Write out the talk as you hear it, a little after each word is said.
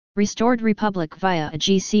Restored Republic via a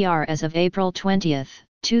GCR as of April 20,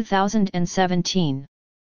 2017.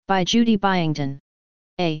 By Judy Byington.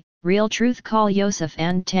 A. Real Truth Call Yosef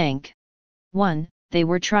and Tank. 1. They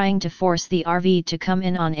were trying to force the RV to come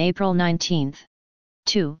in on April 19.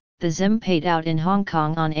 2. The ZIM paid out in Hong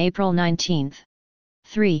Kong on April 19.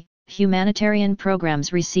 3. Humanitarian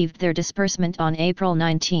programs received their disbursement on April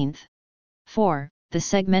 19. 4. The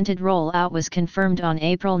segmented rollout was confirmed on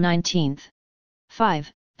April 19.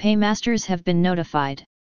 5. Paymasters have been notified.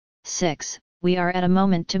 6. We are at a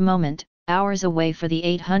moment-to-moment, hours away for the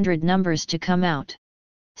 800 numbers to come out.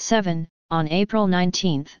 7. On April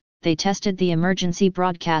 19, they tested the emergency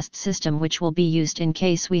broadcast system which will be used in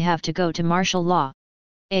case we have to go to martial law.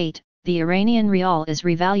 8. The Iranian rial is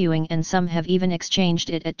revaluing and some have even exchanged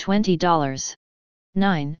it at $20.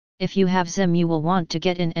 9. If you have ZIM you will want to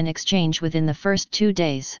get in and exchange within the first 2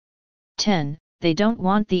 days. 10. They don't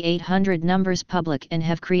want the 800 numbers public and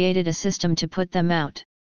have created a system to put them out.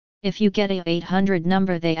 If you get a 800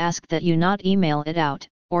 number they ask that you not email it out,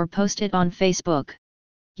 or post it on Facebook.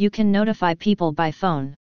 You can notify people by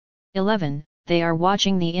phone. 11. They are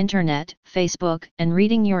watching the internet, Facebook, and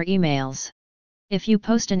reading your emails. If you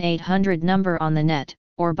post an 800 number on the net,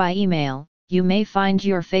 or by email, you may find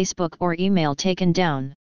your Facebook or email taken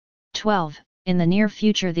down. 12. In the near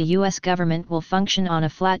future the U.S. government will function on a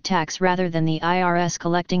flat tax rather than the IRS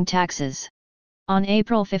collecting taxes. On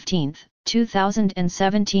April 15,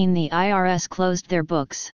 2017 the IRS closed their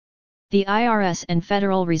books. The IRS and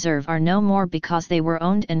Federal Reserve are no more because they were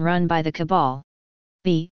owned and run by the cabal.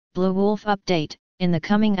 B. Blue Wolf Update. In the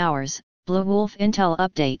coming hours, Blue Wolf Intel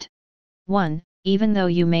Update. 1. Even though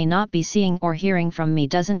you may not be seeing or hearing from me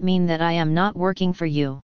doesn't mean that I am not working for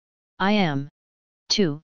you. I am.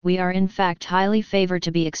 2. We are in fact highly favored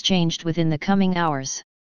to be exchanged within the coming hours.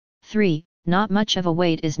 3. Not much of a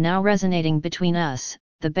weight is now resonating between us,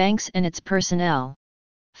 the banks and its personnel.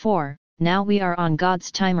 4. Now we are on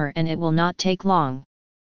God's timer and it will not take long.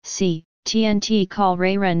 C. TNT Call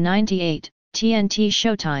Rayren 98, TNT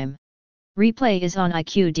Showtime. Replay is on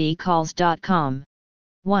iqdcalls.com.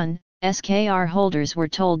 1. SKR holders were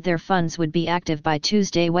told their funds would be active by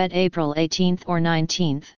Tuesday, April 18 or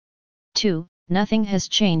 19. 2. Nothing has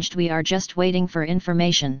changed, we are just waiting for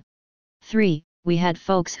information. 3. We had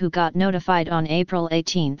folks who got notified on April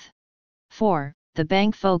 18. 4. The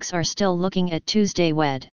bank folks are still looking at Tuesday,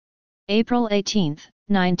 April 18,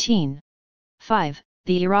 19. 5.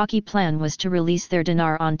 The Iraqi plan was to release their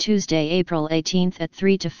dinar on Tuesday, April 18 at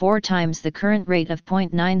 3 to 4 times the current rate of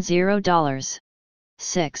 $0.90.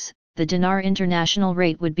 6. The dinar international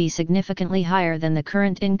rate would be significantly higher than the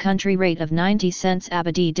current in-country rate of 90 cents.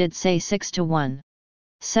 Abadi did say 6 to 1.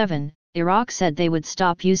 7. Iraq said they would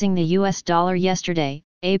stop using the US dollar yesterday,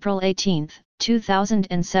 April 18,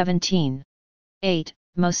 2017. 8.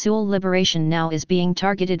 Mosul liberation now is being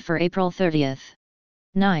targeted for April 30.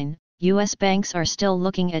 9. US banks are still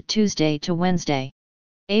looking at Tuesday to Wednesday.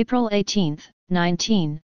 April 18,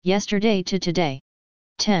 19, yesterday to today.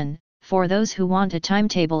 10. For those who want a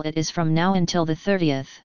timetable it is from now until the 30th.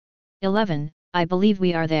 11. I believe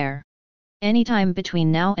we are there. Anytime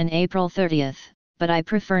between now and April 30th, but I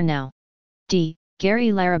prefer now. D.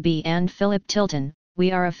 Gary Larrabee and Philip Tilton,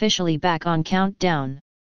 we are officially back on countdown.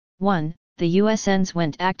 1. The USNs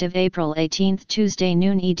went active April 18 Tuesday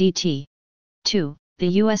noon EDT. 2. The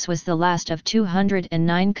US was the last of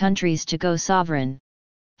 209 countries to go sovereign.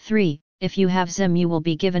 3. If you have ZIM you will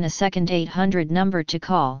be given a second 800 number to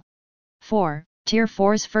call. 4. Tier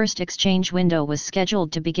 4's first exchange window was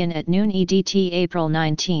scheduled to begin at noon EDT April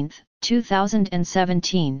 19,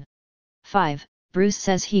 2017. 5. Bruce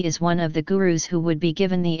says he is one of the gurus who would be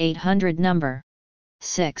given the 800 number.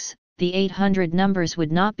 6. The 800 numbers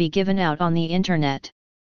would not be given out on the internet.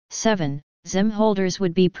 7. ZIM holders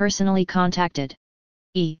would be personally contacted.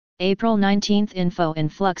 April 19 info in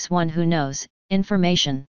flux. 1 Who knows,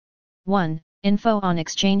 information. 1. Info on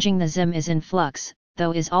exchanging the ZIM is in flux,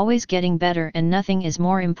 though is always getting better and nothing is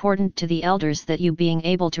more important to the elders than you being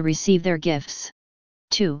able to receive their gifts.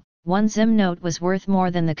 2. One ZIM note was worth more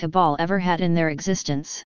than the cabal ever had in their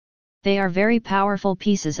existence. They are very powerful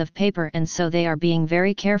pieces of paper and so they are being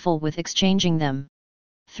very careful with exchanging them.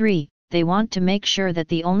 3. They want to make sure that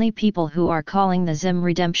the only people who are calling the ZIM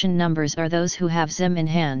redemption numbers are those who have ZIM in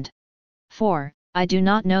hand. 4. I do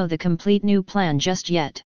not know the complete new plan just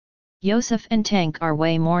yet. Yosef and Tank are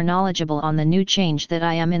way more knowledgeable on the new change than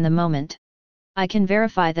I am in the moment. I can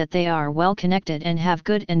verify that they are well connected and have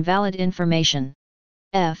good and valid information.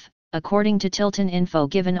 F. According to Tilton, info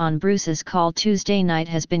given on Bruce's call Tuesday night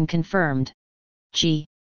has been confirmed. G.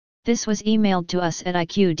 This was emailed to us at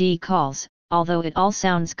IQD Calls, although it all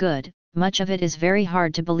sounds good, much of it is very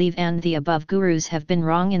hard to believe and the above gurus have been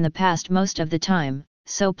wrong in the past most of the time,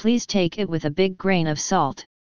 so please take it with a big grain of salt.